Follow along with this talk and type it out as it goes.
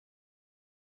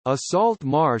A salt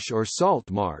marsh or salt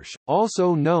marsh,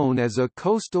 also known as a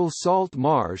coastal salt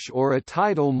marsh or a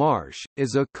tidal marsh,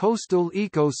 is a coastal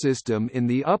ecosystem in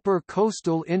the upper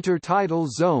coastal intertidal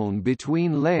zone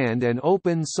between land and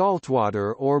open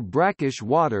saltwater or brackish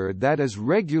water that is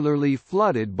regularly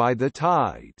flooded by the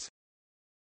tides.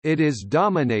 It is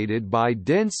dominated by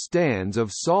dense stands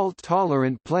of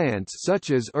salt-tolerant plants such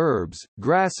as herbs,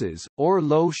 grasses, or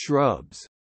low shrubs.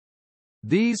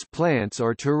 These plants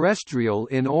are terrestrial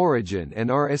in origin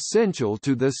and are essential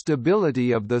to the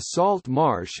stability of the salt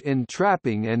marsh in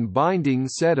trapping and binding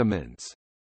sediments.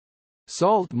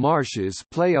 Salt marshes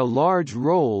play a large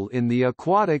role in the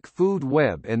aquatic food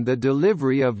web and the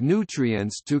delivery of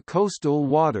nutrients to coastal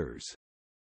waters.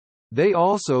 They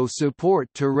also support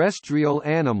terrestrial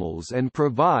animals and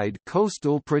provide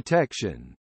coastal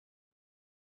protection.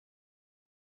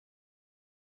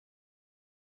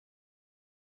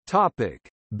 Topic: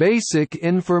 Basic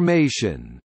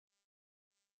information.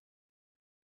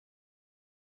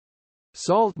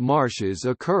 Salt marshes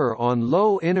occur on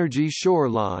low-energy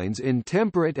shorelines in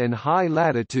temperate and high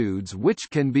latitudes which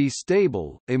can be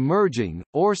stable, emerging,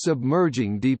 or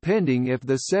submerging depending if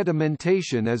the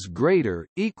sedimentation is greater,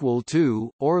 equal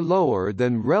to, or lower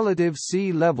than relative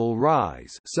sea level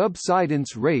rise,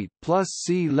 subsidence rate plus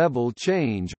sea level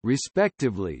change,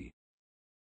 respectively.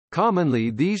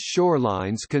 Commonly these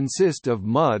shorelines consist of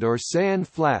mud or sand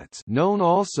flats, known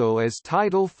also as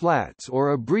tidal flats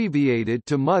or abbreviated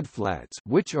to mudflats,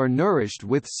 which are nourished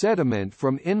with sediment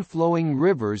from inflowing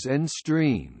rivers and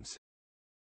streams.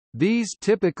 These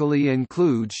typically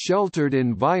include sheltered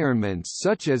environments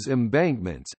such as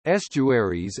embankments,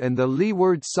 estuaries and the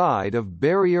leeward side of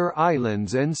barrier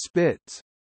islands and spits.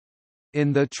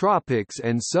 In the tropics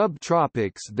and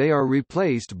subtropics they are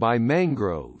replaced by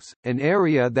mangroves, an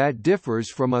area that differs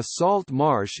from a salt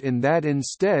marsh in that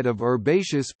instead of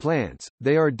herbaceous plants,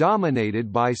 they are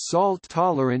dominated by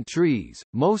salt-tolerant trees.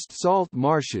 Most salt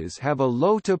marshes have a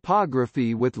low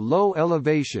topography with low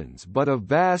elevations but a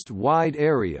vast wide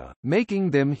area,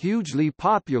 making them hugely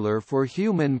popular for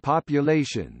human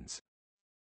populations.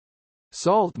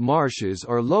 Salt marshes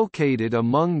are located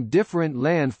among different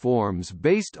landforms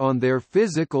based on their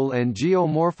physical and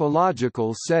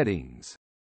geomorphological settings.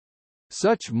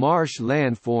 Such marsh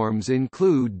landforms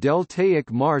include deltaic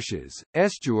marshes,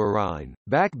 estuarine,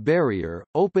 back barrier,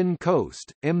 open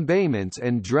coast, embayments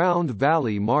and drowned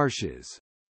valley marshes.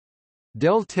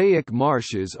 Deltaic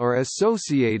marshes are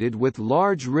associated with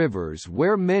large rivers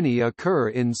where many occur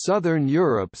in southern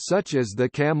Europe such as the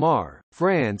Camargue,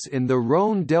 France in the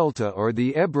Rhône Delta or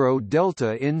the Ebro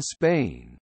Delta in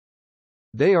Spain.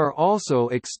 They are also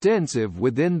extensive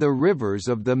within the rivers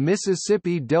of the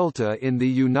Mississippi Delta in the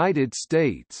United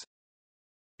States.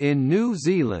 In New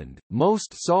Zealand,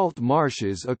 most salt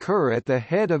marshes occur at the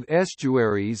head of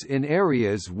estuaries in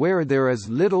areas where there is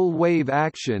little wave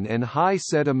action and high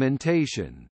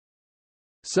sedimentation.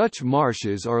 Such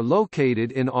marshes are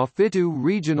located in Awhitu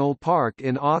Regional Park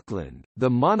in Auckland, the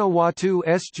Manawatu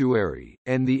Estuary,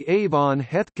 and the Avon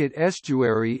Heathcote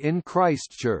Estuary in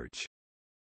Christchurch.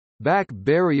 Back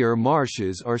barrier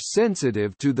marshes are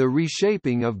sensitive to the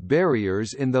reshaping of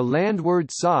barriers in the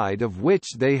landward side of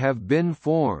which they have been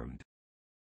formed.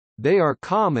 They are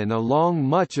common along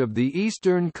much of the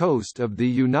eastern coast of the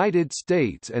United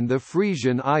States and the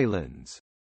Frisian Islands.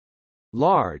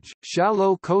 Large,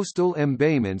 shallow coastal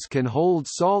embayments can hold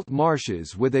salt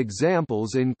marshes with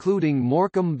examples including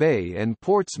Morecambe Bay and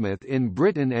Portsmouth in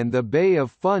Britain and the Bay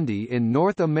of Fundy in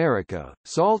North America.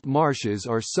 Salt marshes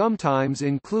are sometimes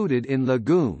included in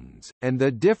lagoons, and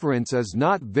the difference is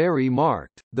not very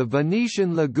marked. The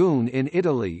Venetian lagoon in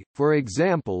Italy, for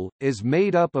example, is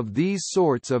made up of these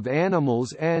sorts of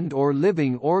animals and/or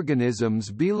living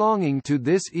organisms belonging to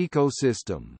this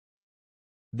ecosystem.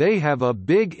 They have a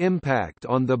big impact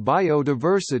on the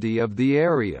biodiversity of the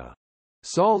area.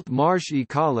 Salt marsh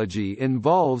ecology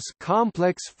involves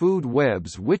complex food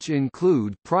webs which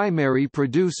include primary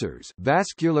producers,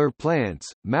 vascular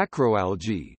plants,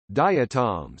 macroalgae,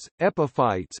 diatoms,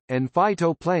 epiphytes, and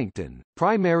phytoplankton,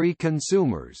 primary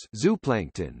consumers,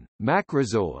 zooplankton,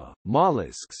 macrozoa,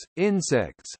 mollusks,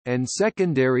 insects, and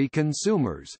secondary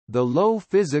consumers. The low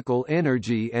physical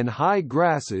energy and high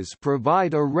grasses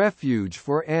provide a refuge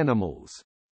for animals.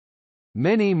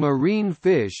 Many marine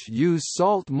fish use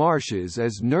salt marshes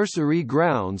as nursery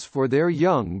grounds for their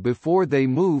young before they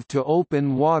move to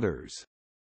open waters.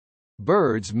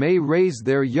 Birds may raise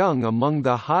their young among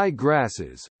the high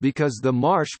grasses, because the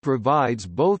marsh provides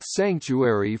both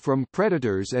sanctuary from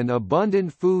predators and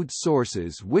abundant food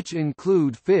sources which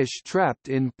include fish trapped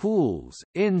in pools,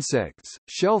 insects,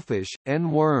 shellfish,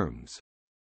 and worms.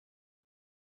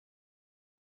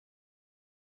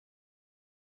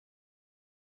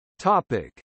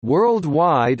 Topic: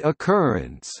 Worldwide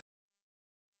occurrence.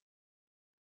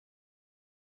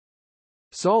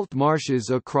 Salt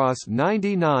marshes across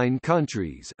 99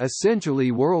 countries,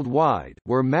 essentially worldwide,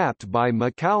 were mapped by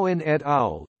McCowan et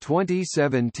al.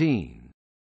 2017.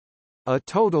 A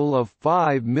total of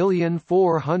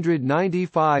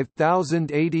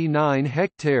 5,495,089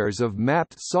 hectares of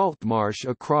mapped saltmarsh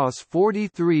across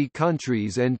 43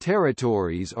 countries and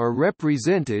territories are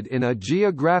represented in a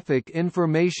Geographic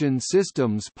Information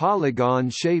Systems polygon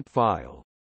shapefile.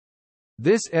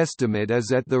 This estimate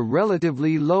is at the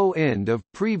relatively low end of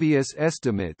previous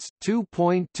estimates,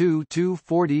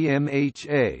 2.2240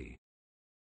 mHa.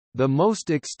 The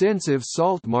most extensive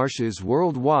salt marshes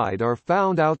worldwide are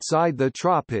found outside the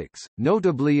tropics,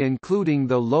 notably including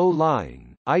the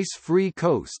low-lying, ice-free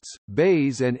coasts,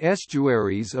 bays and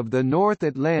estuaries of the North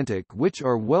Atlantic, which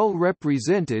are well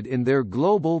represented in their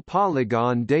global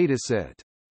polygon dataset.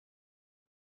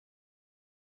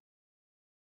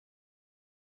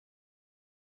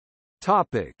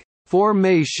 Topic: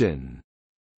 Formation.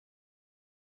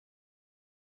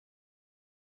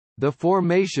 The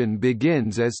formation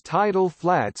begins as tidal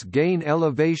flats gain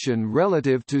elevation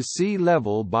relative to sea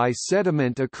level by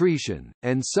sediment accretion,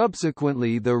 and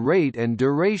subsequently the rate and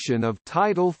duration of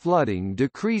tidal flooding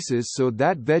decreases so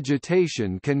that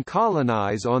vegetation can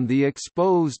colonize on the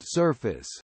exposed surface.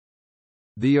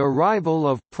 The arrival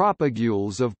of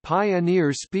propagules of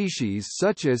pioneer species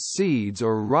such as seeds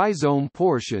or rhizome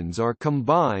portions are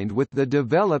combined with the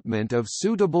development of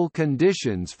suitable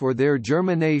conditions for their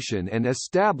germination and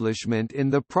establishment in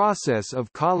the process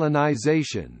of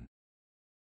colonization.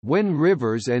 When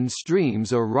rivers and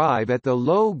streams arrive at the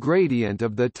low gradient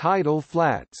of the tidal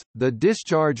flats, the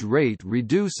discharge rate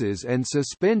reduces and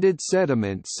suspended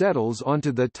sediment settles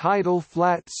onto the tidal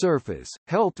flat surface,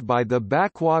 helped by the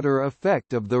backwater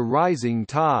effect of the rising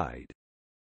tide.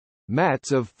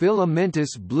 Mats of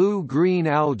filamentous blue-green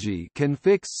algae can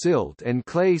fix silt and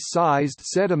clay-sized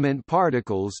sediment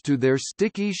particles to their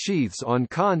sticky sheaths on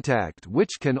contact,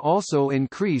 which can also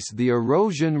increase the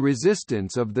erosion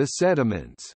resistance of the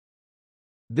sediments.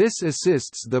 This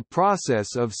assists the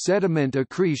process of sediment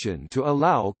accretion to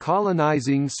allow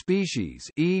colonizing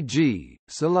species, e.g.,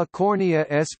 Silicornia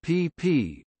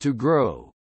spp., to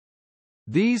grow.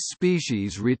 These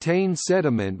species retain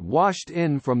sediment washed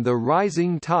in from the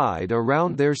rising tide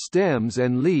around their stems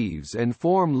and leaves and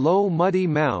form low muddy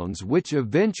mounds which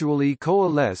eventually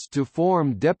coalesce to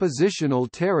form depositional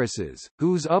terraces,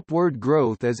 whose upward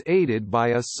growth is aided by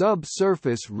a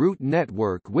subsurface root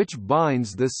network which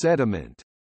binds the sediment.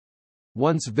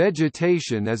 Once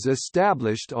vegetation is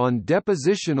established on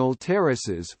depositional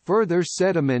terraces, further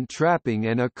sediment trapping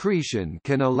and accretion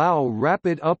can allow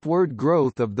rapid upward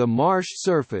growth of the marsh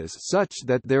surface such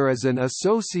that there is an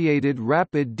associated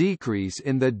rapid decrease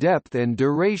in the depth and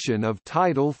duration of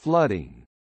tidal flooding.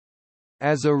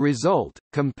 As a result,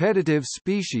 competitive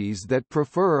species that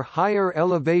prefer higher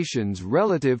elevations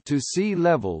relative to sea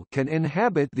level can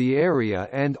inhabit the area,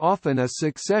 and often a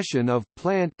succession of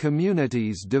plant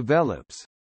communities develops.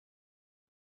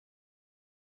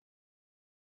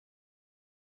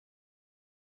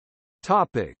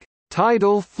 Topic: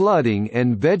 Tidal flooding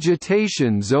and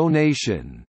vegetation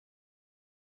zonation.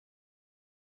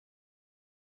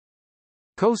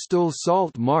 Coastal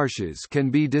salt marshes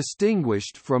can be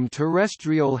distinguished from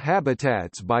terrestrial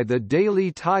habitats by the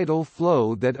daily tidal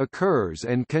flow that occurs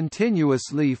and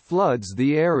continuously floods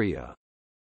the area.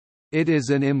 It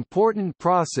is an important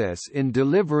process in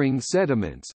delivering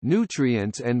sediments,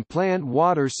 nutrients and plant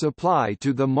water supply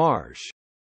to the marsh.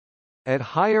 At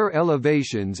higher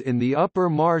elevations in the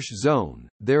upper marsh zone,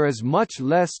 there is much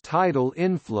less tidal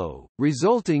inflow,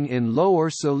 resulting in lower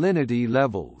salinity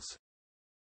levels.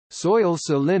 Soil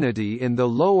salinity in the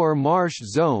lower marsh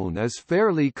zone is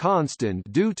fairly constant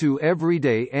due to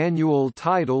everyday annual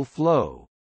tidal flow.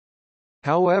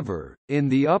 However, in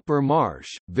the upper marsh,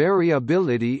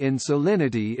 variability in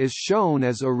salinity is shown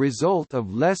as a result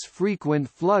of less frequent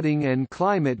flooding and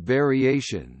climate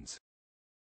variations.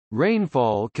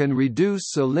 Rainfall can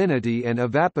reduce salinity and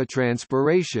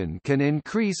evapotranspiration can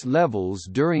increase levels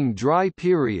during dry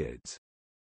periods.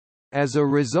 As a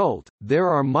result, there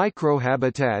are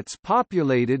microhabitats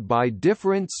populated by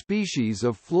different species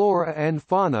of flora and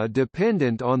fauna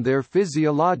dependent on their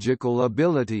physiological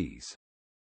abilities.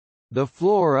 The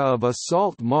flora of a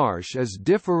salt marsh is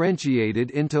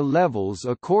differentiated into levels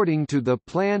according to the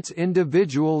plant's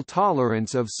individual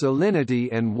tolerance of salinity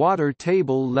and water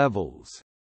table levels.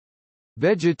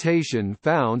 Vegetation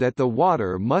found at the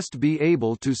water must be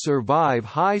able to survive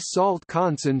high salt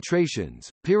concentrations,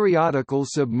 periodical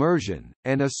submersion,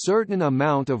 and a certain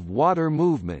amount of water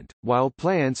movement, while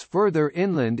plants further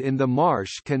inland in the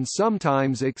marsh can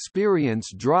sometimes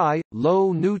experience dry,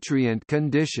 low-nutrient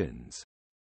conditions.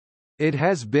 It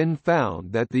has been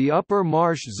found that the upper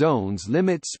marsh zones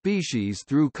limit species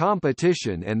through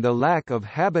competition and the lack of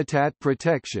habitat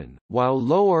protection, while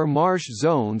lower marsh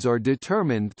zones are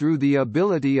determined through the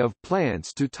ability of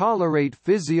plants to tolerate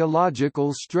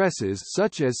physiological stresses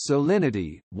such as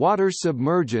salinity, water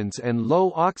submergence and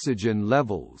low oxygen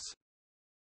levels.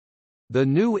 The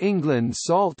New England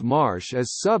salt marsh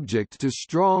is subject to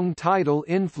strong tidal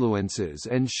influences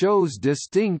and shows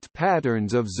distinct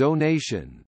patterns of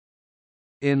zonation.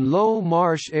 In low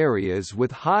marsh areas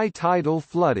with high tidal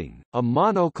flooding, a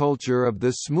monoculture of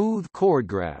the smooth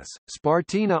cordgrass,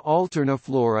 Spartina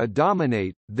alterniflora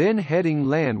dominate, then heading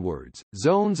landwards,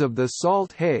 zones of the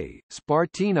salt hay,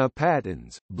 Spartina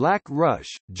patens, black rush,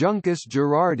 Juncus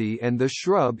gerardi and the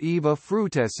shrub Eva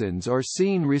frutescens are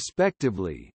seen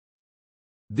respectively.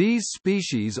 These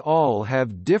species all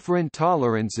have different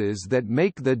tolerances that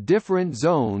make the different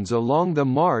zones along the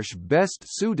marsh best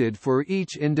suited for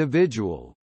each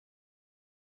individual.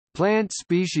 Plant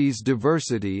species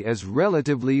diversity is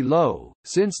relatively low,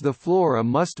 since the flora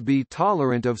must be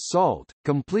tolerant of salt,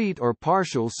 complete or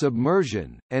partial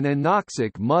submersion, and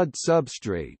anoxic mud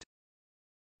substrate.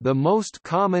 The most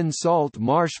common salt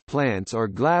marsh plants are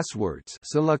glassworts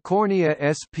Silicornia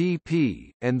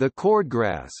spp, and the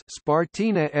cordgrass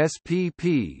Spartina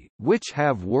spp, which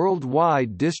have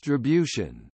worldwide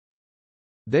distribution.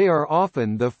 They are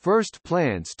often the first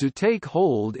plants to take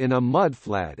hold in a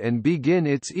mudflat and begin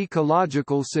its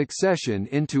ecological succession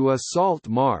into a salt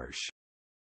marsh.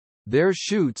 Their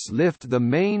shoots lift the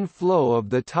main flow of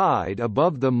the tide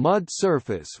above the mud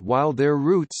surface while their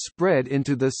roots spread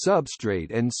into the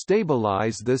substrate and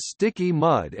stabilize the sticky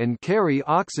mud and carry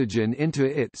oxygen into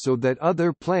it so that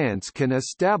other plants can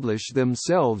establish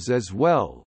themselves as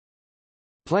well.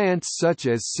 Plants such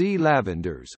as sea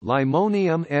lavenders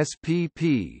Limonium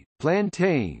spp,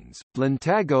 plantains,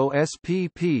 Plantago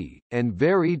spp, and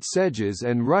varied sedges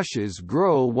and rushes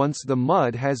grow once the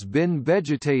mud has been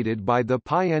vegetated by the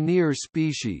pioneer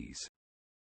species.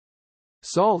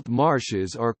 Salt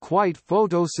marshes are quite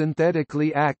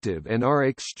photosynthetically active and are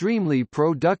extremely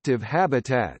productive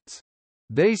habitats.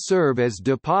 They serve as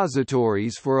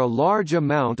depositories for a large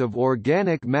amount of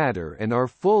organic matter and are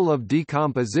full of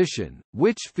decomposition,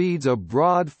 which feeds a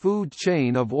broad food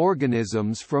chain of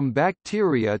organisms from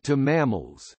bacteria to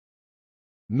mammals.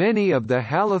 Many of the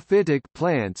halophytic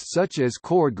plants such as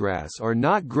cordgrass are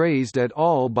not grazed at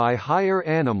all by higher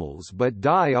animals but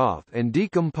die off and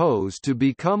decompose to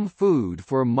become food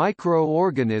for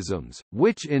microorganisms,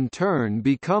 which in turn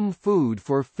become food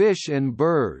for fish and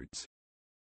birds.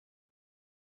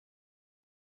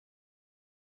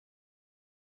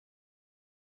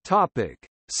 Topic: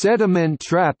 Sediment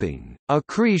trapping,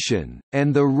 accretion,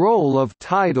 and the role of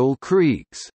tidal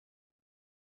creeks.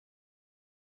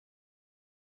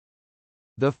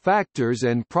 The factors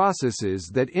and processes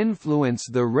that influence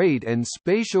the rate and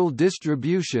spatial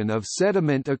distribution of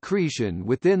sediment accretion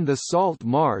within the salt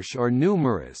marsh are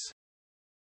numerous.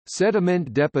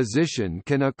 Sediment deposition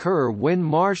can occur when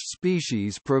marsh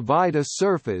species provide a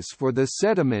surface for the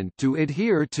sediment to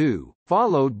adhere to,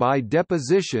 followed by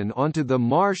deposition onto the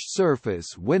marsh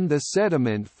surface when the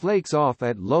sediment flakes off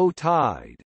at low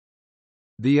tide.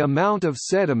 The amount of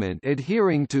sediment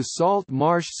adhering to salt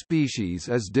marsh species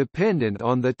is dependent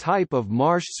on the type of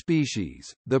marsh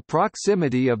species, the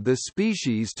proximity of the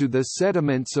species to the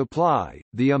sediment supply,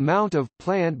 the amount of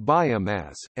plant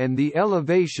biomass, and the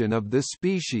elevation of the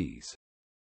species.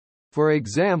 For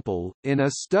example, in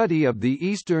a study of the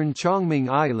eastern Chongming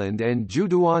Island and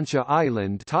Juduansha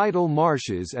Island tidal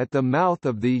marshes at the mouth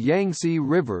of the Yangtze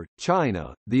River,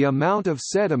 China, the amount of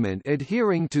sediment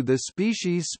adhering to the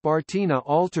species Spartina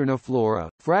alterniflora,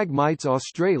 Phragmites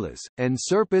australis, and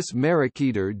Serpis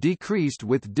mariquiter decreased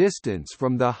with distance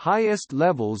from the highest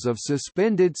levels of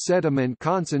suspended sediment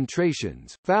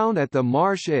concentrations found at the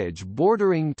marsh edge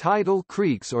bordering tidal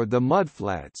creeks or the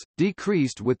mudflats,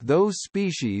 decreased with those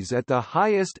species at the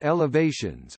highest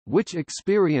elevations, which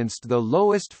experienced the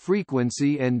lowest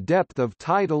frequency and depth of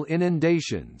tidal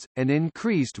inundations, and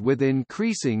increased with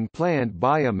increasing plant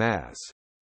biomass.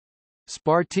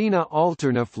 Spartina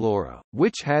alterniflora,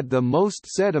 which had the most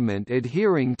sediment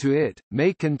adhering to it,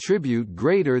 may contribute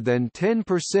greater than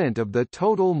 10% of the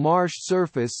total marsh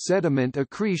surface sediment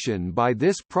accretion by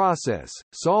this process.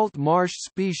 Salt marsh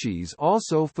species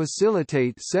also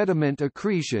facilitate sediment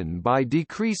accretion by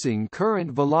decreasing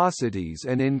current velocities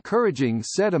and encouraging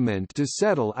sediment to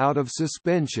settle out of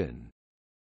suspension.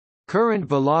 Current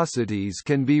velocities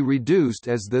can be reduced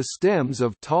as the stems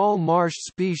of tall marsh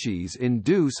species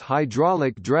induce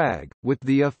hydraulic drag, with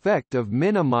the effect of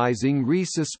minimizing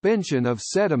resuspension of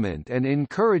sediment and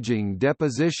encouraging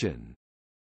deposition.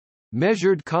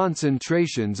 Measured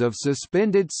concentrations of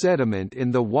suspended sediment in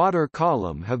the water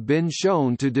column have been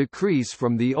shown to decrease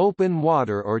from the open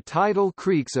water or tidal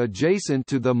creeks adjacent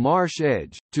to the marsh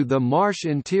edge, to the marsh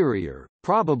interior,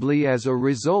 probably as a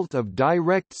result of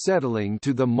direct settling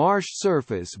to the marsh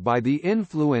surface by the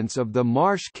influence of the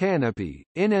marsh canopy.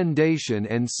 Inundation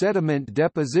and sediment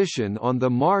deposition on the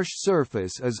marsh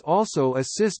surface is also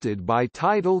assisted by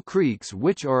tidal creeks,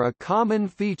 which are a common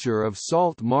feature of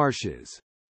salt marshes.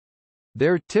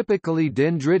 Their typically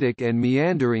dendritic and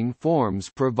meandering forms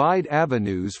provide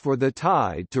avenues for the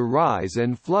tide to rise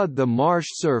and flood the marsh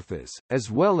surface, as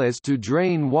well as to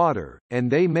drain water, and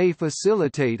they may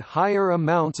facilitate higher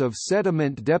amounts of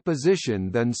sediment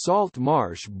deposition than salt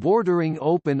marsh bordering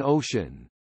open ocean.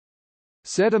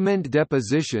 Sediment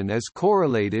deposition is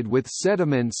correlated with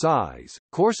sediment size.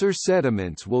 Coarser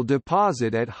sediments will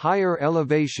deposit at higher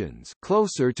elevations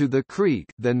closer to the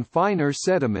creek than finer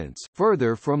sediments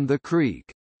further from the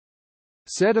creek.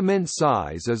 Sediment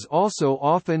size is also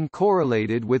often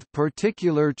correlated with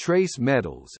particular trace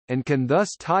metals, and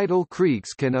tidal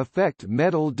creeks can affect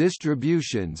metal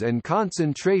distributions and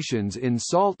concentrations in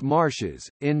salt marshes,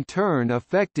 in turn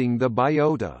affecting the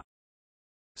biota.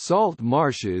 Salt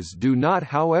marshes do not,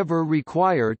 however,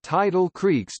 require tidal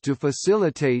creeks to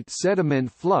facilitate sediment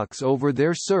flux over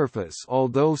their surface,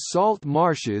 although salt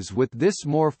marshes with this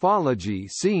morphology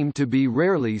seem to be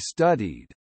rarely studied.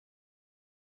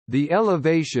 The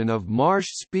elevation of marsh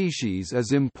species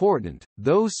is important.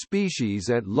 Those species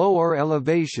at lower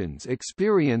elevations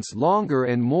experience longer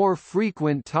and more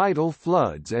frequent tidal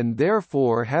floods and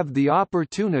therefore have the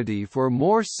opportunity for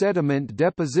more sediment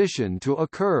deposition to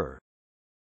occur.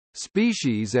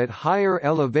 Species at higher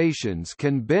elevations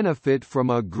can benefit from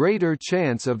a greater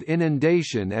chance of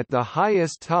inundation at the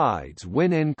highest tides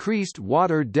when increased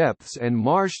water depths and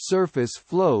marsh surface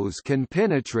flows can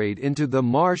penetrate into the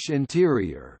marsh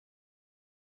interior.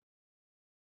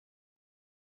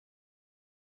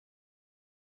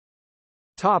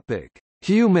 Topic: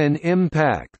 Human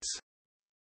impacts.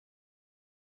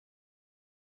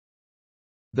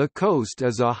 The coast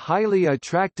is a highly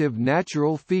attractive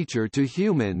natural feature to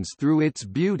humans through its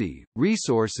beauty,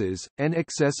 resources, and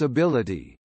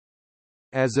accessibility.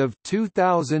 As of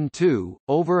 2002,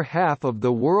 over half of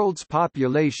the world's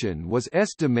population was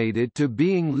estimated to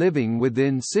being living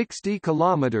within 60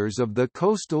 kilometers of the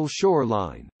coastal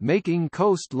shoreline, making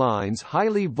coastlines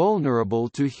highly vulnerable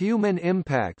to human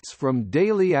impacts from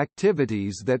daily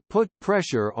activities that put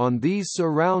pressure on these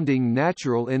surrounding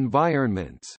natural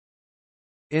environments.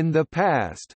 In the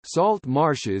past, salt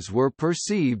marshes were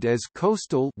perceived as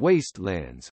coastal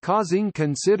wastelands, causing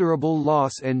considerable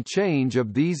loss and change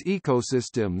of these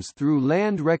ecosystems through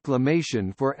land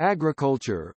reclamation for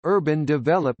agriculture, urban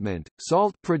development,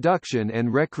 salt production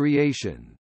and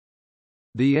recreation.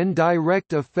 The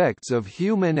indirect effects of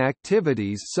human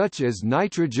activities such as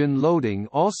nitrogen loading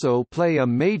also play a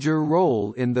major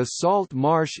role in the salt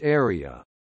marsh area.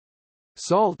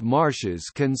 Salt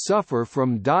marshes can suffer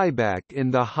from dieback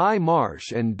in the high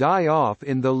marsh and die-off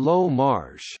in the low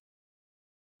marsh.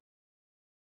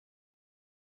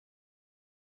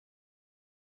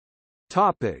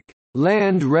 Topic: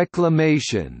 Land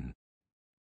reclamation.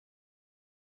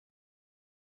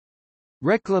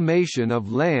 Reclamation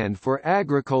of land for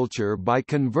agriculture by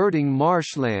converting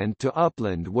marshland to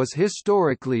upland was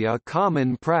historically a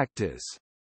common practice.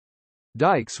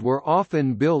 Dikes were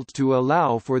often built to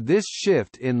allow for this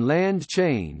shift in land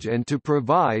change and to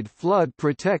provide flood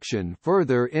protection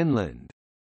further inland.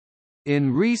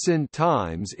 In recent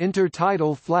times,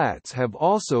 intertidal flats have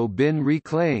also been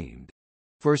reclaimed.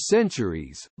 For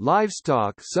centuries,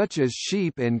 livestock such as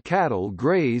sheep and cattle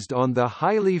grazed on the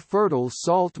highly fertile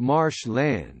salt marsh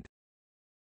land.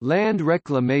 Land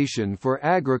reclamation for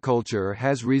agriculture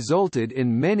has resulted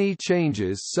in many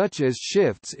changes such as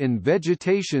shifts in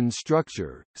vegetation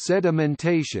structure,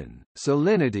 sedimentation,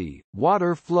 salinity,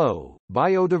 water flow,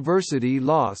 biodiversity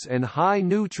loss and high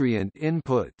nutrient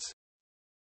inputs.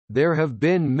 There have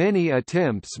been many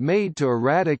attempts made to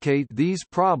eradicate these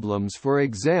problems. For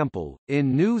example,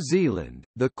 in New Zealand,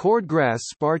 the cordgrass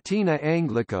Spartina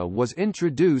anglica was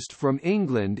introduced from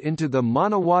England into the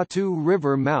Manawatu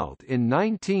River mouth in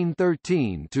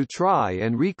 1913 to try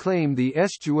and reclaim the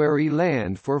estuary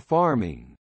land for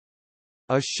farming.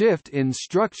 A shift in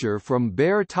structure from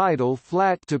bare tidal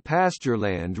flat to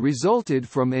pastureland resulted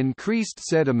from increased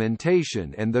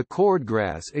sedimentation, and the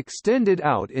cordgrass extended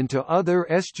out into other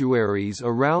estuaries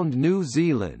around New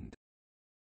Zealand.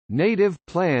 Native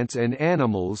plants and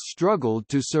animals struggled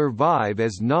to survive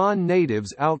as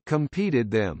non-natives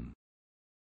outcompeted them.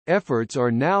 Efforts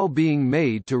are now being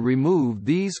made to remove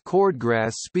these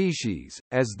cordgrass species,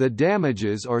 as the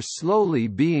damages are slowly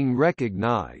being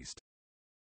recognised.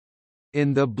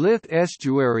 In the Blyth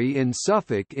estuary in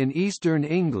Suffolk in eastern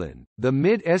England, the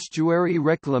mid-estuary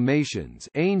reclamations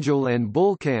Angel and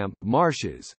Bullcamp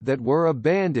marshes that were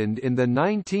abandoned in the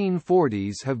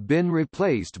 1940s have been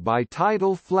replaced by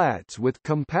tidal flats with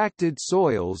compacted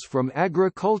soils from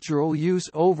agricultural use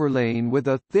overlain with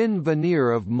a thin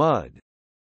veneer of mud.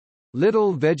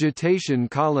 Little vegetation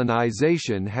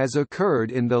colonization has occurred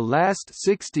in the last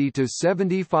 60 to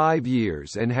 75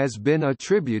 years and has been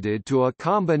attributed to a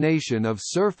combination of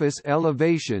surface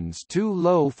elevations too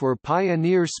low for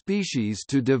pioneer species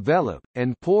to develop,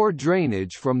 and poor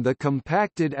drainage from the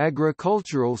compacted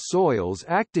agricultural soils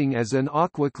acting as an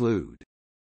aquiclude.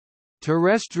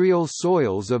 Terrestrial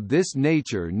soils of this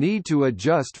nature need to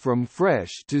adjust from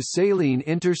fresh to saline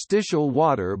interstitial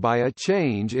water by a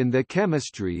change in the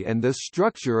chemistry and the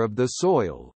structure of the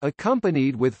soil,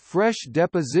 accompanied with fresh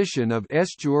deposition of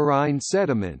estuarine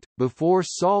sediment, before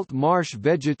salt marsh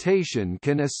vegetation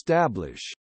can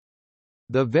establish.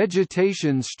 The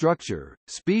vegetation structure,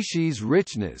 species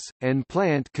richness, and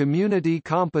plant community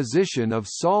composition of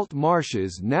salt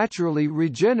marshes naturally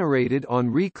regenerated on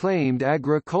reclaimed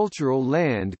agricultural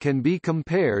land can be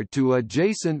compared to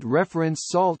adjacent reference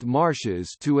salt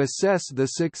marshes to assess the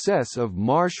success of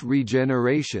marsh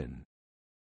regeneration.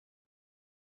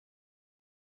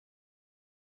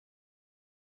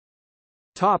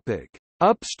 Topic: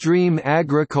 Upstream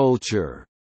agriculture.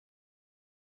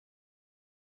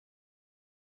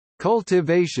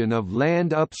 Cultivation of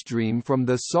land upstream from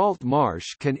the salt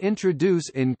marsh can introduce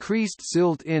increased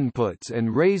silt inputs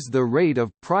and raise the rate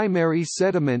of primary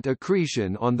sediment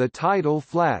accretion on the tidal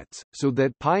flats, so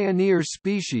that pioneer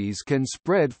species can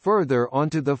spread further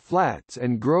onto the flats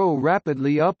and grow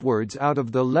rapidly upwards out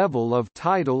of the level of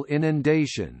tidal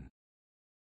inundation.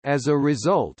 As a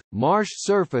result, marsh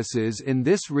surfaces in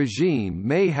this regime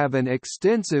may have an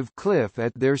extensive cliff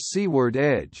at their seaward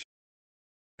edge.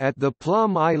 At the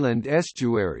Plum Island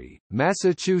Estuary,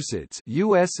 Massachusetts,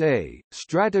 USA,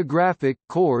 stratigraphic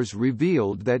cores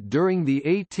revealed that during the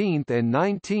 18th and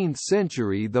 19th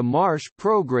century the marsh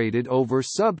prograded over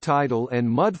subtidal and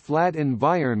mudflat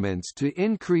environments to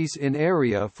increase in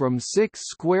area from 6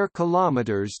 square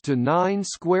kilometers to 9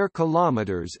 square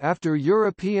kilometers after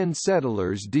European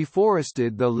settlers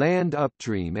deforested the land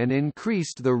upstream and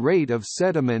increased the rate of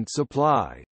sediment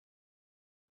supply.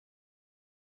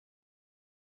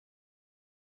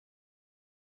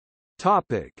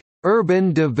 Topic: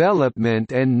 Urban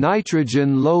development and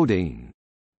nitrogen loading.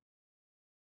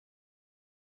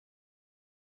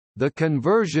 The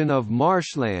conversion of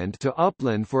marshland to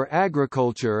upland for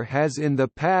agriculture has in the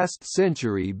past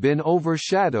century been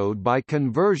overshadowed by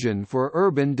conversion for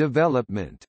urban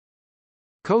development.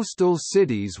 Coastal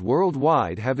cities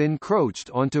worldwide have encroached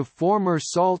onto former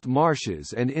salt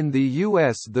marshes, and in the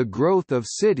U.S. the growth of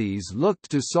cities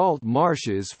looked to salt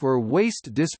marshes for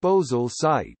waste disposal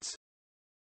sites.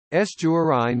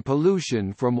 Estuarine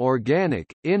pollution from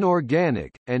organic,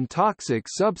 inorganic, and toxic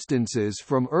substances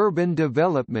from urban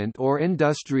development or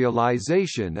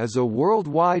industrialization is a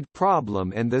worldwide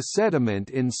problem, and the sediment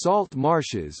in salt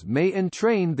marshes may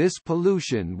entrain this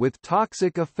pollution with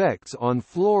toxic effects on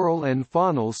floral and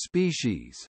faunal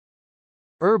species.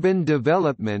 Urban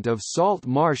development of salt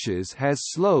marshes has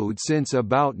slowed since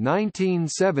about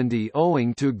 1970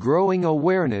 owing to growing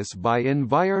awareness by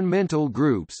environmental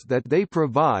groups that they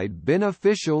provide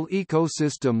beneficial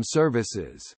ecosystem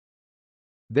services.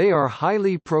 They are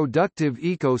highly productive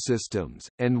ecosystems,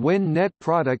 and when net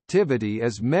productivity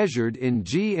is measured in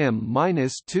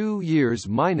GM-2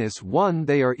 years-1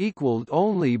 they are equaled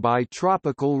only by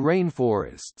tropical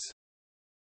rainforests.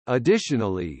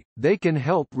 Additionally, they can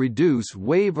help reduce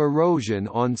wave erosion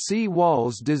on sea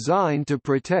walls designed to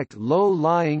protect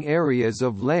low-lying areas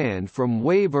of land from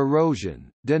wave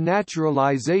erosion.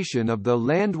 Denaturalization of the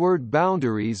landward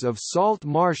boundaries of salt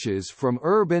marshes from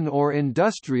urban or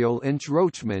industrial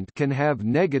encroachment can have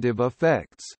negative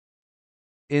effects.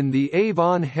 In the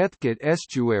Avon Heathcote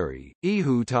Estuary,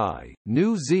 Ehutai,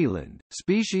 New Zealand,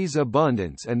 species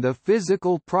abundance and the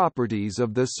physical properties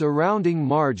of the surrounding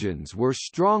margins were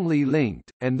strongly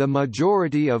linked, and the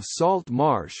majority of salt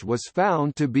marsh was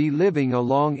found to be living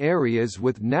along areas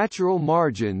with natural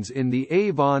margins in the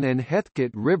Avon and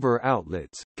Heathcote river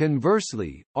outlets.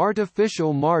 Conversely,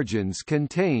 artificial margins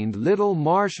contained little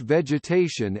marsh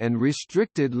vegetation and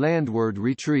restricted landward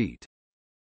retreat.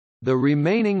 The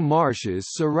remaining marshes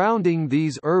surrounding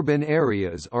these urban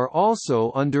areas are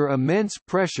also under immense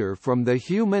pressure from the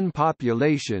human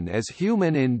population as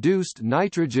human-induced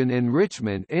nitrogen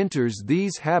enrichment enters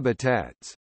these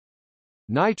habitats.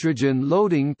 Nitrogen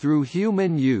loading through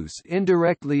human use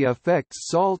indirectly affects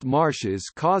salt marshes,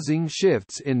 causing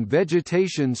shifts in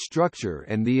vegetation structure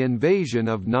and the invasion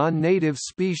of non-native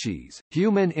species.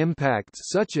 Human impacts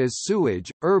such as sewage,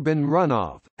 urban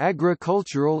runoff,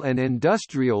 agricultural and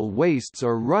industrial wastes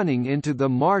are running into the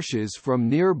marshes from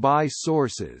nearby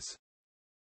sources.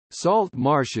 Salt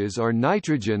marshes are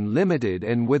nitrogen-limited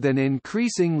and with an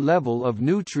increasing level of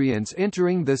nutrients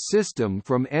entering the system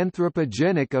from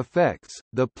anthropogenic effects,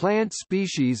 the plant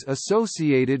species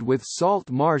associated with salt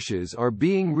marshes are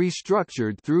being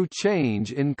restructured through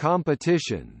change in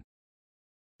competition.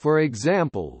 For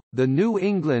example, the New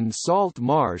England salt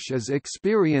marsh is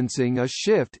experiencing a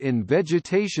shift in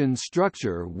vegetation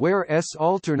structure where S.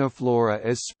 alterniflora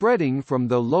is spreading from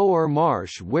the lower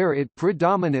marsh where it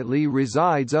predominantly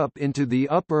resides up into the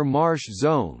upper marsh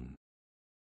zone.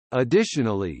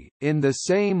 Additionally, in the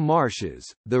same marshes,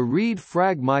 the reed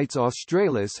Phragmites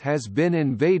australis has been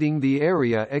invading the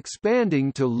area,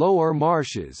 expanding to lower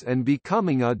marshes and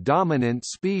becoming a dominant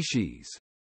species.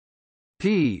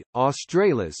 P.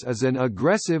 australis is an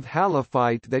aggressive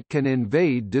halophyte that can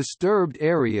invade disturbed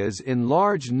areas in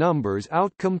large numbers,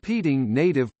 outcompeting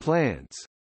native plants.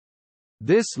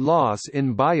 This loss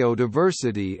in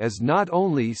biodiversity is not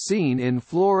only seen in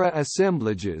flora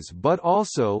assemblages but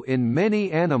also in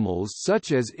many animals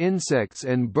such as insects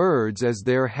and birds as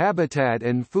their habitat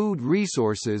and food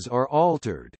resources are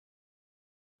altered.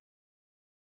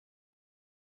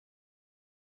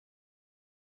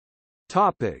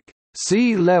 Topic: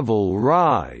 Sea level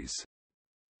rise.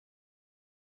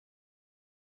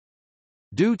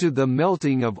 Due to the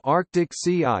melting of Arctic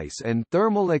sea ice and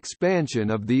thermal expansion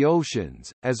of the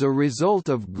oceans, as a result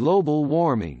of global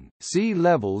warming, sea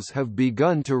levels have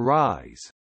begun to rise.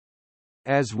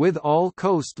 As with all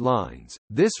coastlines,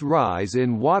 this rise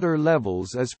in water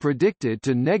levels is predicted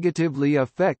to negatively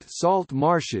affect salt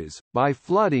marshes, by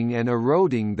flooding and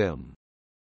eroding them.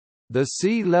 The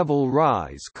sea level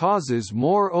rise causes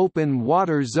more open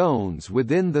water zones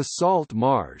within the salt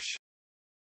marsh.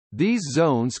 These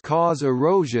zones cause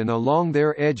erosion along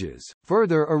their edges,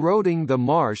 further eroding the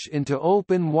marsh into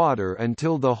open water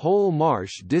until the whole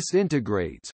marsh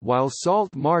disintegrates. While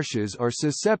salt marshes are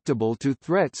susceptible to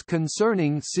threats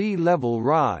concerning sea level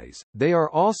rise, they are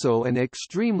also an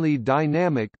extremely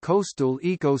dynamic coastal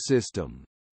ecosystem.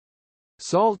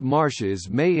 Salt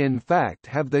marshes may in fact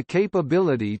have the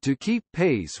capability to keep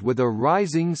pace with a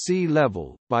rising sea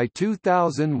level. By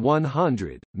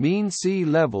 2100, mean sea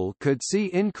level could see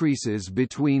increases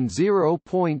between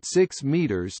 0.6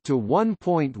 meters to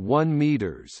 1.1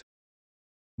 meters.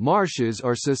 Marshes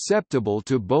are susceptible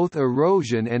to both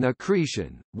erosion and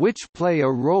accretion, which play a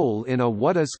role in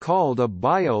what is called a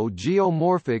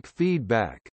biogeomorphic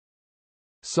feedback.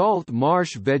 Salt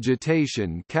marsh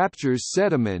vegetation captures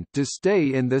sediment to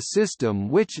stay in the system,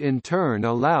 which in turn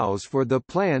allows for the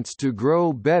plants to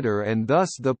grow better, and thus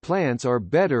the plants are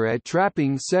better at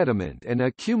trapping sediment and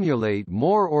accumulate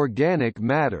more organic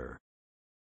matter.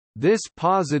 This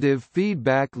positive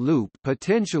feedback loop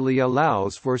potentially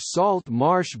allows for salt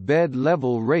marsh bed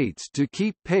level rates to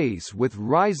keep pace with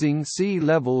rising sea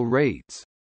level rates.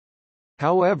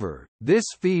 However, this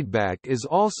feedback is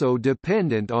also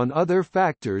dependent on other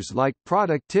factors like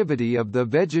productivity of the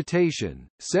vegetation,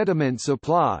 sediment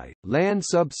supply, land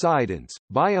subsidence,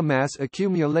 biomass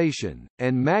accumulation,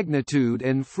 and magnitude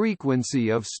and frequency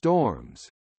of storms.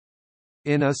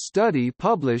 In a study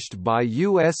published by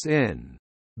USN.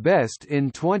 Best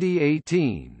in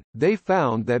 2018, they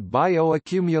found that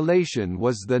bioaccumulation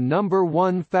was the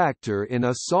 #1 factor in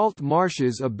a salt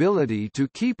marsh's ability to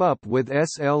keep up with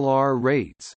SLR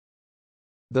rates.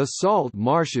 The salt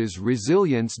marsh's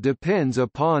resilience depends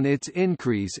upon its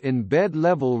increase in bed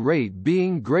level rate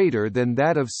being greater than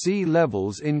that of sea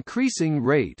level's increasing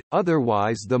rate,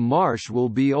 otherwise the marsh will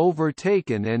be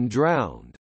overtaken and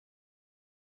drowned.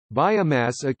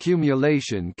 Biomass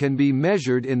accumulation can be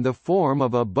measured in the form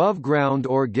of above-ground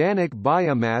organic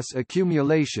biomass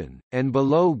accumulation, and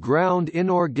below-ground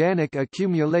inorganic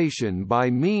accumulation by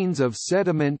means of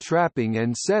sediment trapping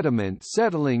and sediment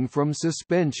settling from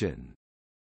suspension.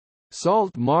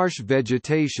 Salt marsh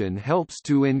vegetation helps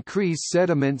to increase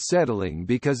sediment settling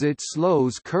because it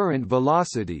slows current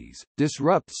velocities,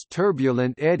 disrupts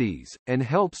turbulent eddies, and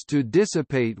helps to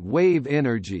dissipate wave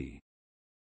energy.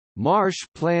 Marsh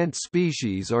plant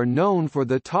species are known for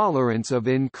the tolerance of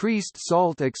increased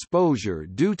salt exposure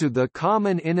due to the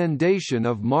common inundation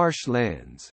of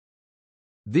marshlands.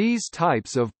 These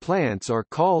types of plants are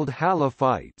called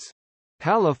halophytes.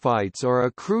 Halophytes are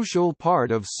a crucial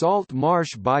part of salt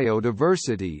marsh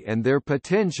biodiversity and their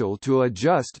potential to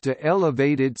adjust to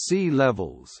elevated sea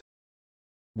levels.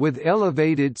 With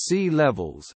elevated sea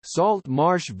levels, salt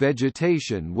marsh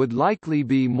vegetation would likely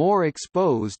be more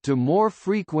exposed to more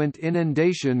frequent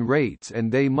inundation rates,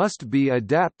 and they must be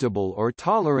adaptable or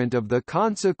tolerant of the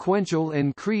consequential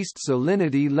increased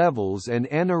salinity levels and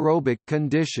anaerobic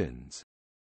conditions.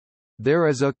 There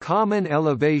is a common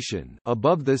elevation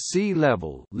above the sea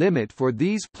level limit for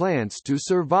these plants to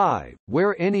survive,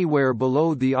 where anywhere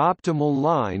below the optimal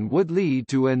line would lead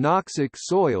to anoxic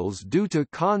soils due to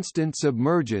constant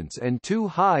submergence, and too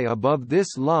high above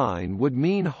this line would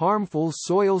mean harmful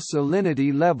soil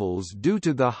salinity levels due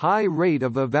to the high rate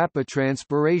of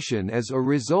evapotranspiration as a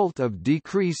result of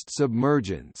decreased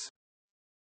submergence.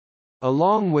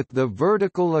 Along with the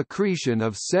vertical accretion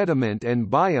of sediment and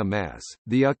biomass,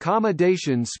 the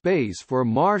accommodation space for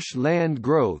marsh land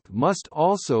growth must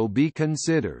also be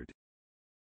considered.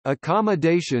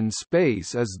 Accommodation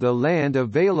space is the land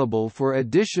available for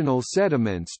additional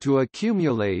sediments to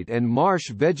accumulate and marsh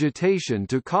vegetation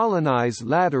to colonize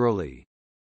laterally.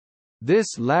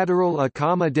 This lateral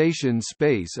accommodation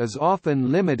space is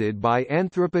often limited by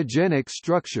anthropogenic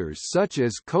structures such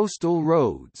as coastal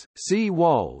roads, sea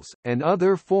walls, and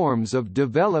other forms of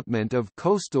development of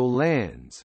coastal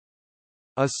lands.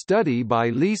 A study by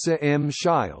Lisa M.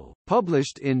 Scheil,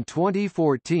 published in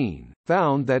 2014,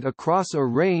 found that across a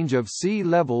range of sea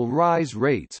level rise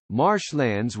rates,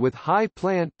 marshlands with high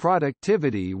plant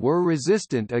productivity were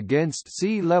resistant against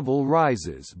sea level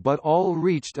rises, but all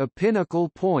reached a pinnacle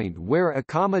point where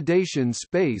accommodation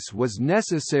space was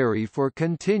necessary for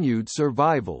continued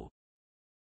survival.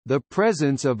 The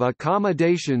presence of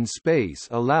accommodation space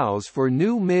allows for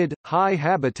new mid-high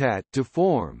habitat to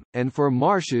form, and for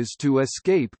marshes to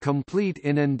escape complete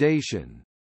inundation.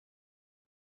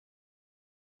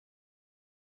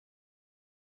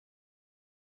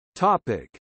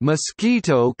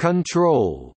 Mosquito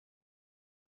control.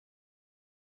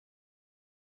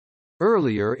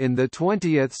 Earlier in the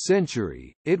 20th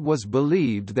century, it was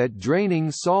believed that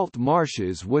draining salt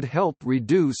marshes would help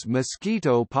reduce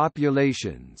mosquito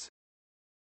populations.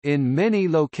 In many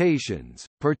locations,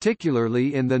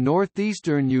 particularly in the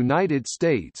northeastern United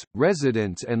States,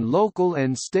 residents and local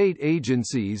and state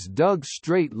agencies dug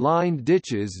straight-lined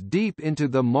ditches deep into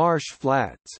the marsh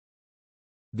flats.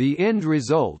 The end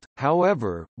result,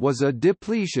 however, was a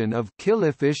depletion of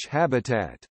killifish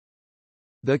habitat.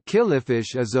 The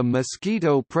killifish is a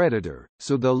mosquito predator,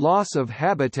 so the loss of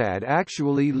habitat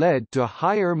actually led to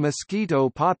higher mosquito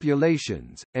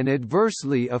populations, and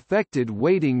adversely affected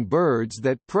wading birds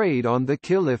that preyed on the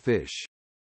killifish.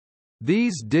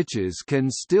 These ditches can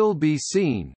still be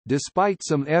seen, despite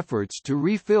some efforts to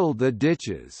refill the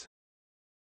ditches.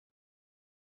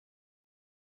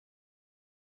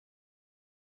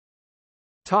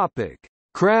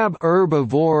 Crab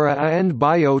herbivora and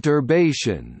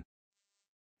bioturbation.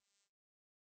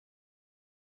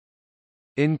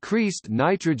 Increased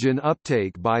nitrogen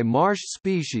uptake by marsh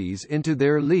species into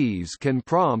their leaves can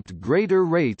prompt greater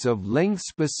rates of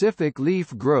length-specific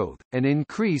leaf growth, and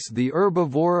increase the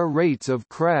herbivora rates of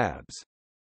crabs.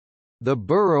 The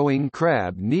burrowing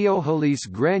crab Neohalis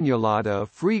granulata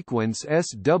frequents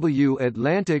SW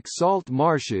Atlantic salt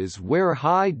marshes where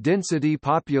high-density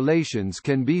populations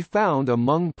can be found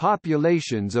among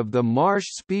populations of the marsh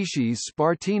species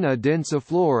Spartina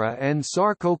densiflora and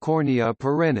Sarcocornea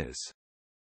perennis.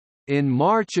 In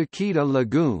Mar Chiquita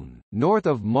Lagoon, north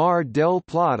of Mar del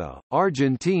Plata,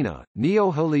 Argentina,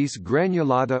 Neohalis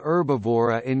granulata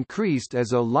herbivora increased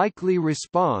as a likely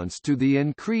response to the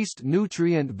increased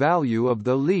nutrient value of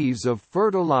the leaves of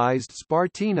fertilized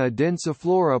Spartina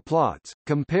densiflora plots,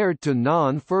 compared to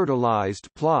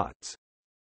non-fertilized plots.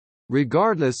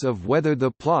 Regardless of whether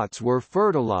the plots were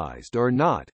fertilized or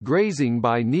not, grazing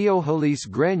by Neohalis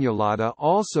granulata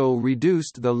also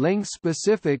reduced the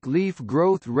length-specific leaf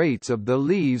growth rates of the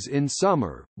leaves in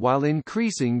summer, while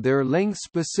increasing their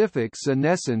length-specific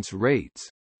senescence rates.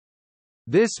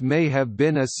 This may have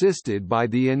been assisted by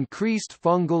the increased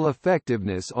fungal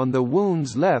effectiveness on the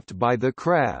wounds left by the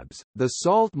crabs. The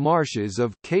salt marshes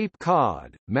of Cape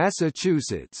Cod,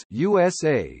 Massachusetts,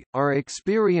 USA, are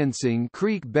experiencing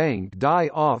creek bank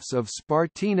die-offs of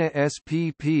Spartina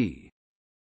spp.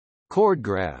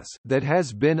 Cordgrass that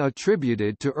has been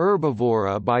attributed to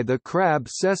herbivora by the crab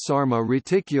Sesarma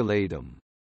reticulatum.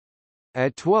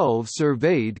 At 12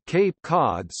 surveyed Cape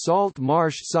Cod salt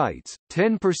marsh sites,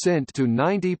 10% to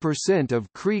 90%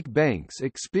 of creek banks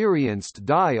experienced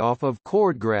die-off of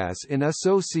cordgrass in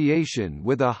association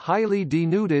with a highly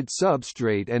denuded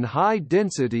substrate and high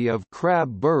density of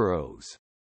crab burrows.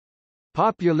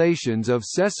 Populations of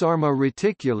Sesarma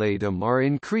reticulatum are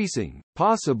increasing,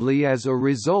 possibly as a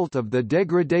result of the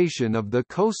degradation of the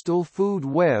coastal food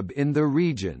web in the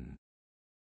region.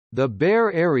 The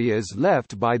bare areas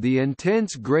left by the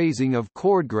intense grazing of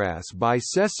cordgrass by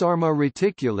Sesarma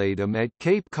reticulatum at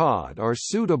Cape Cod are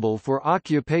suitable for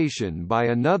occupation by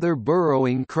another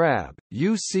burrowing crab,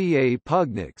 Uca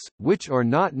pugnax, which are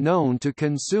not known to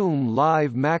consume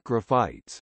live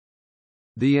macrophytes.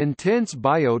 The intense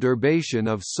bioturbation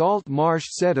of salt marsh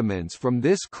sediments from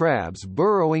this crab's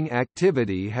burrowing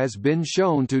activity has been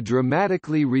shown to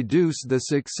dramatically reduce the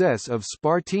success of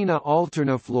Spartina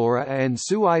alterniflora and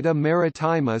Suida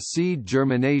maritima seed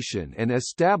germination and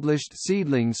established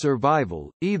seedling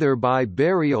survival, either by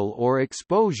burial or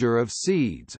exposure of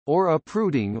seeds, or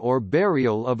uprooting or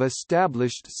burial of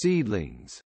established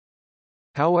seedlings.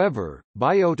 However,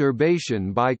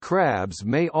 bioturbation by crabs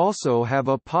may also have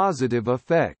a positive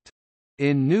effect.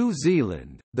 In New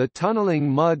Zealand, the tunneling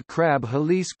mud crab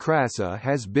Helice crassa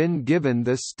has been given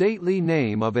the stately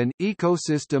name of an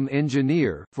ecosystem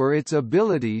engineer for its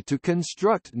ability to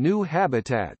construct new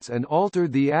habitats and alter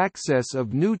the access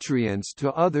of nutrients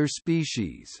to other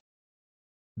species.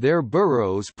 Their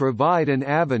burrows provide an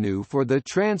avenue for the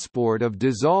transport of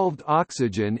dissolved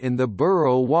oxygen in the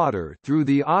burrow water through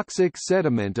the oxic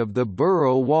sediment of the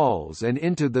burrow walls and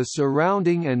into the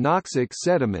surrounding anoxic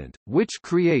sediment, which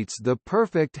creates the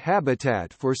perfect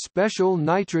habitat for special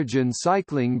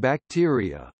nitrogen-cycling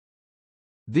bacteria.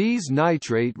 These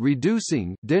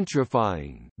nitrate-reducing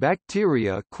denitrifying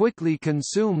bacteria quickly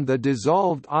consume the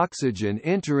dissolved oxygen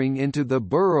entering into the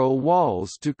burrow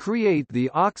walls to create the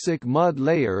oxic mud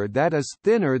layer that is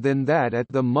thinner than that at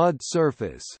the mud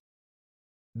surface.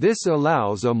 This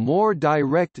allows a more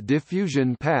direct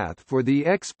diffusion path for the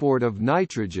export of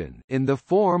nitrogen in the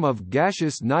form of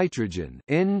gaseous nitrogen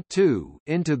N2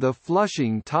 into the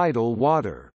flushing tidal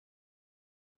water.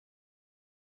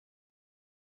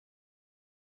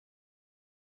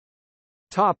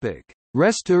 Topic: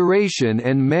 Restoration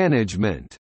and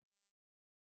management.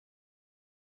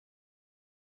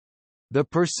 The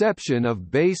perception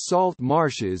of bay salt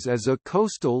marshes as a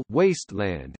coastal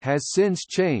wasteland has since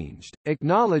changed,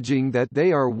 acknowledging that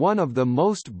they are one of the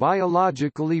most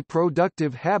biologically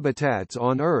productive habitats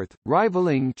on Earth,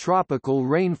 rivaling tropical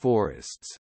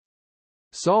rainforests.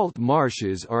 Salt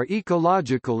marshes are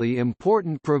ecologically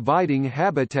important, providing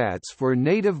habitats for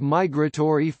native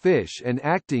migratory fish and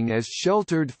acting as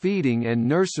sheltered feeding and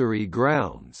nursery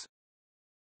grounds.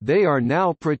 They are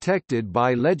now protected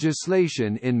by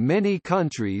legislation in many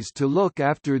countries to look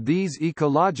after these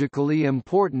ecologically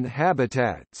important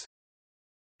habitats.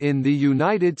 In the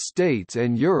United States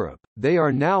and Europe, they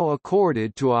are now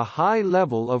accorded to a high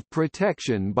level of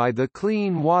protection by the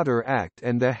Clean Water Act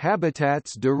and the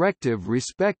Habitats Directive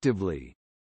respectively.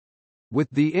 With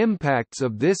the impacts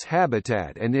of this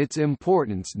habitat and its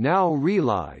importance now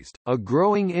realized, a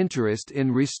growing interest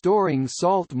in restoring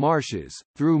salt marshes,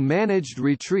 through managed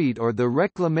retreat or the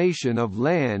reclamation of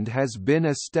land has been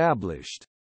established.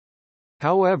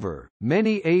 However,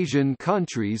 many Asian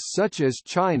countries such as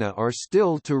China are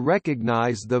still to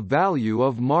recognize the value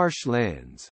of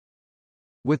marshlands.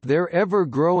 With their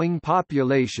ever-growing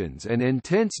populations and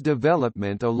intense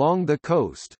development along the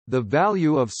coast, the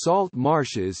value of salt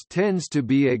marshes tends to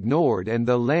be ignored and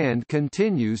the land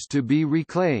continues to be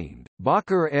reclaimed.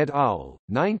 Bakker et al.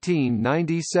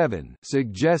 1997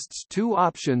 suggests two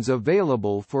options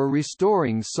available for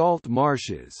restoring salt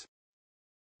marshes.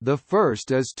 The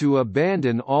first is to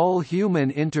abandon all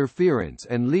human interference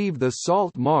and leave the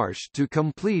salt marsh to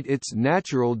complete its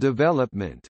natural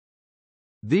development.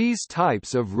 These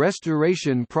types of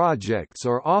restoration projects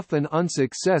are often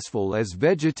unsuccessful as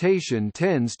vegetation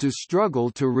tends to struggle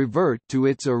to revert to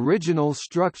its original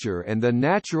structure and the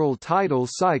natural tidal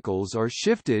cycles are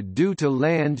shifted due to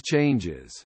land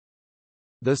changes.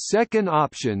 The second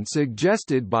option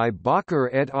suggested by Bakker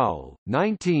et al.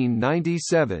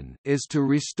 1997 is to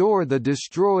restore the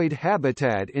destroyed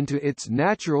habitat into its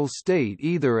natural state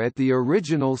either at the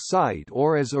original site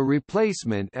or as a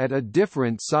replacement at a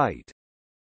different site.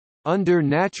 Under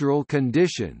natural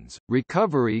conditions,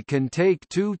 recovery can take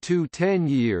 2 to 10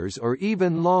 years or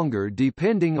even longer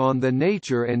depending on the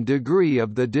nature and degree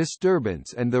of the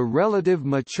disturbance and the relative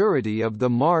maturity of the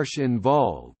marsh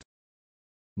involved.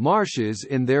 Marshes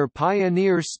in their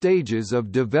pioneer stages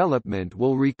of development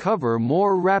will recover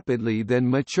more rapidly than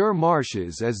mature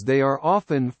marshes as they are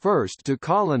often first to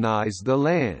colonize the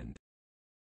land.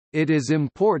 It is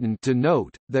important to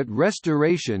note, that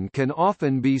restoration can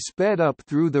often be sped up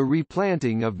through the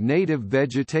replanting of native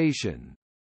vegetation.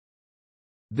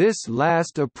 This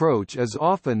last approach is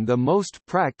often the most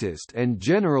practiced and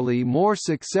generally more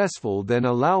successful than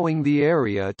allowing the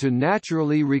area to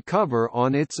naturally recover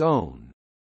on its own.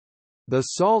 The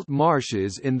salt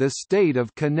marshes in the state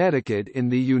of Connecticut in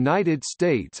the United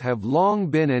States have long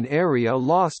been an area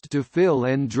lost to fill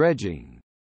and dredging.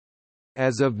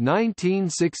 As of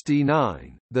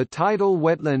 1969, the Tidal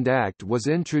Wetland Act was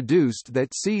introduced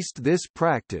that ceased this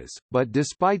practice, but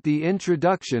despite the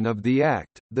introduction of the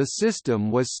act, the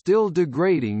system was still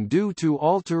degrading due to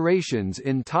alterations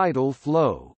in tidal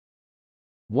flow.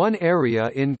 One area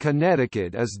in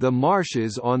Connecticut is the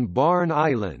marshes on Barn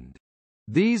Island.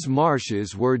 These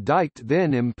marshes were diked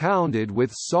then impounded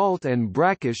with salt and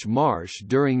brackish marsh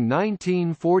during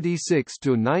 1946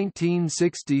 to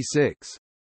 1966.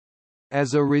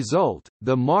 As a result,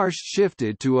 the marsh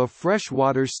shifted to a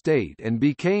freshwater state and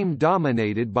became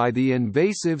dominated by the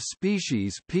invasive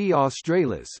species P.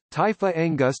 australis, Typha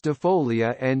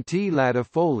angustifolia and T.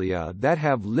 latifolia that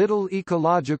have little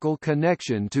ecological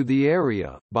connection to the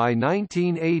area. By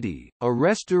 1980, a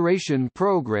restoration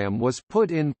program was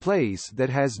put in place that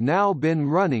has now been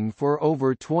running for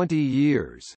over 20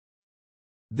 years.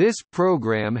 This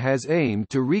program has aimed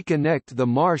to reconnect the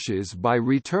marshes by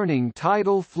returning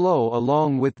tidal flow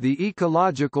along with the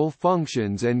ecological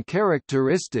functions and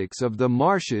characteristics of the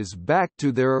marshes back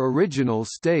to their original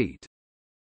state.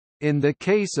 In the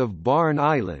case of Barn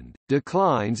Island,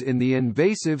 declines in the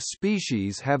invasive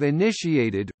species have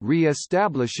initiated,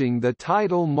 re-establishing the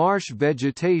tidal marsh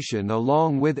vegetation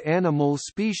along with animal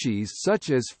species such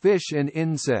as fish and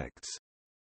insects.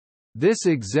 This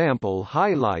example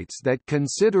highlights that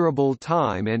considerable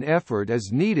time and effort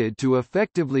is needed to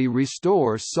effectively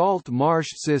restore salt marsh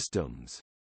systems.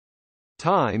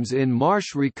 Times in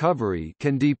marsh recovery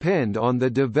can depend on the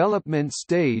development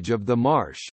stage of the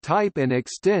marsh, type and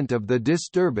extent of the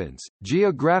disturbance,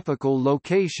 geographical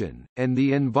location, and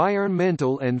the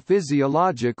environmental and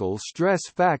physiological stress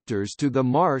factors to the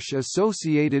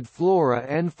marsh-associated flora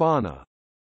and fauna.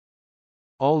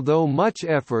 Although much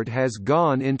effort has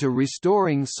gone into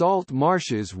restoring salt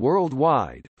marshes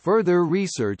worldwide, further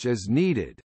research is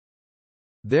needed.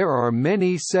 There are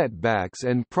many setbacks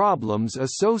and problems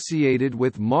associated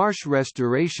with marsh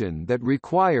restoration that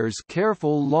requires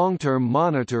careful long-term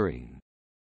monitoring.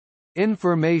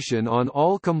 Information on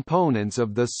all components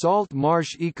of the salt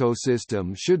marsh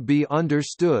ecosystem should be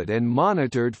understood and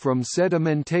monitored from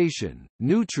sedimentation,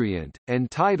 nutrient, and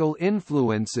tidal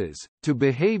influences, to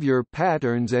behavior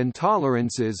patterns and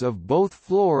tolerances of both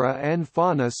flora and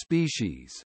fauna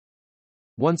species.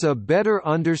 Once a better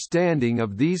understanding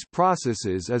of these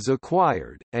processes is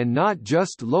acquired, and not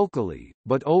just locally,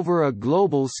 but over a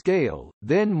global scale,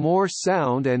 then more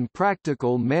sound and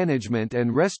practical management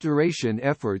and restoration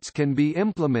efforts can be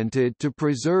implemented to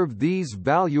preserve these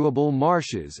valuable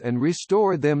marshes and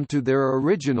restore them to their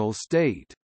original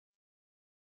state.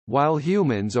 While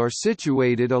humans are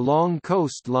situated along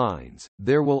coastlines,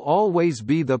 there will always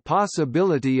be the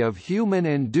possibility of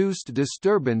human-induced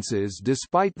disturbances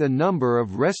despite the number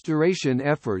of restoration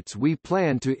efforts we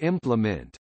plan to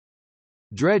implement.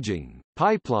 Dredging,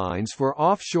 pipelines for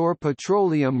offshore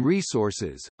petroleum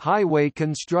resources, highway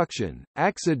construction,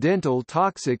 accidental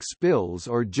toxic spills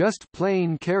or just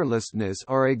plain carelessness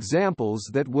are examples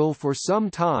that will for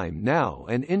some time now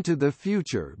and into the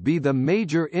future be the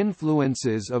major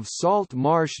influences of salt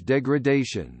marsh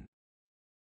degradation.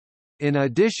 In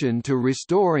addition to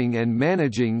restoring and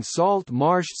managing salt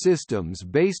marsh systems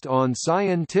based on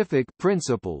scientific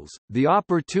principles, the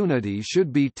opportunity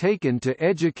should be taken to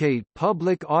educate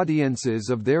public audiences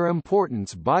of their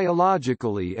importance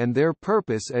biologically and their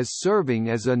purpose as serving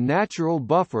as a natural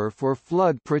buffer for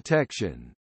flood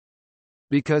protection.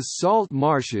 Because salt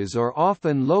marshes are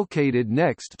often located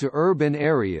next to urban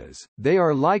areas, they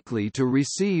are likely to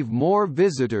receive more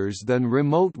visitors than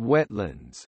remote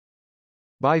wetlands.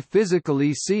 By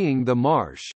physically seeing the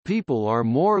marsh, people are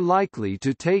more likely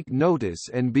to take notice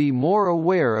and be more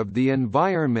aware of the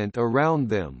environment around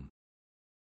them.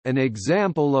 An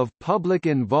example of public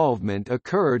involvement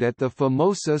occurred at the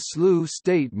Famosa Slough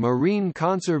State Marine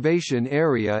Conservation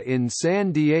Area in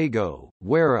San Diego,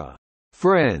 where a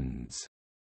 «Friends»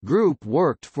 group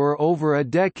worked for over a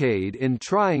decade in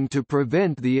trying to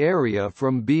prevent the area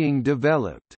from being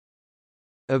developed.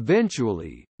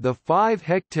 Eventually, the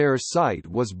 5-hectare site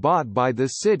was bought by the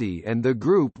city and the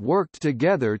group worked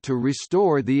together to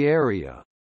restore the area.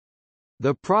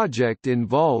 The project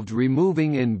involved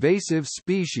removing invasive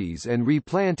species and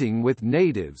replanting with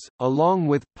natives, along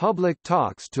with public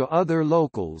talks to other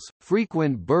locals,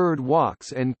 frequent bird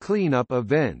walks and cleanup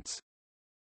events.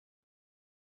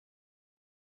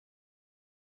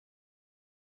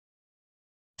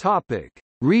 Topic: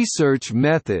 Research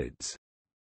methods.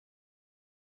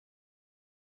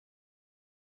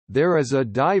 There is a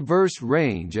diverse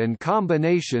range and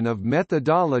combination of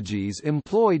methodologies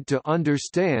employed to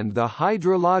understand the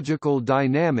hydrological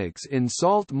dynamics in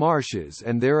salt marshes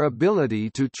and their ability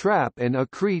to trap and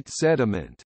accrete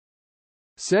sediment.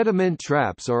 Sediment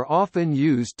traps are often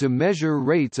used to measure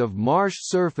rates of marsh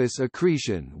surface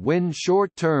accretion when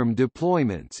short-term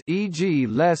deployments, e.g.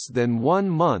 less than 1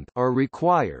 month, are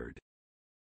required.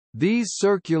 These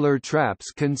circular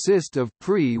traps consist of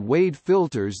pre-weighed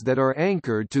filters that are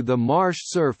anchored to the marsh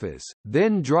surface,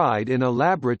 then dried in a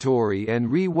laboratory and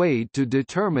re-weighed to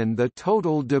determine the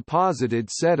total deposited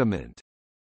sediment.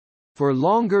 For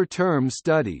longer-term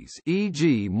studies,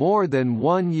 e.g. more than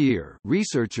 1 year,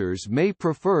 researchers may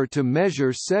prefer to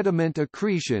measure sediment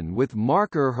accretion with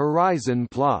marker horizon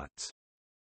plots.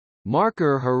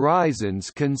 Marker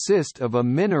horizons consist of a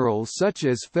mineral such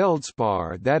as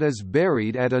feldspar that is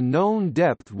buried at a known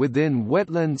depth within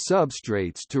wetland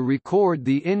substrates to record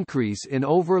the increase in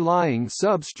overlying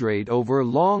substrate over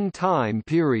long time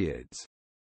periods.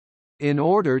 In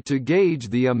order to gauge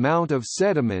the amount of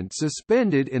sediment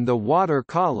suspended in the water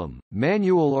column,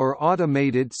 manual or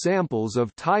automated samples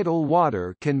of tidal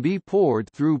water can be poured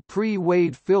through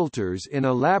pre-weighed filters in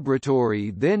a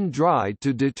laboratory, then dried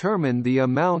to determine the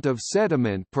amount of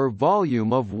sediment per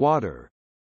volume of water.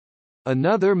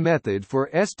 Another method for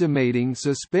estimating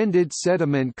suspended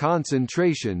sediment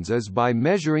concentrations is by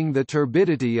measuring the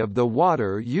turbidity of the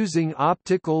water using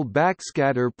optical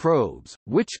backscatter probes,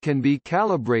 which can be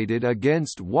calibrated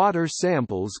against water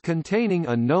samples containing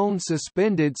a known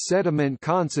suspended sediment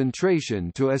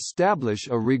concentration to establish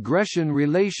a regression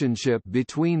relationship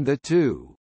between the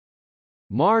two.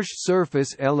 Marsh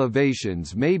surface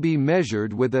elevations may be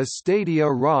measured with a stadia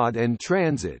rod and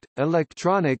transit,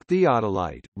 electronic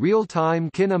theodolite,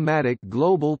 real-time kinematic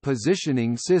global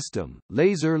positioning system,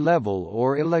 laser level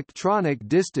or electronic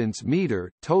distance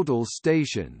meter total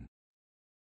station.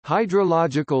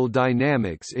 Hydrological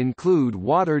dynamics include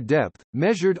water depth,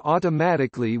 measured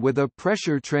automatically with a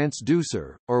pressure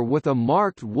transducer, or with a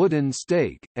marked wooden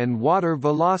stake, and water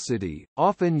velocity,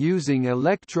 often using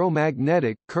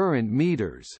electromagnetic current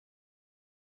meters.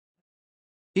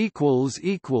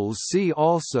 See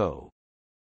also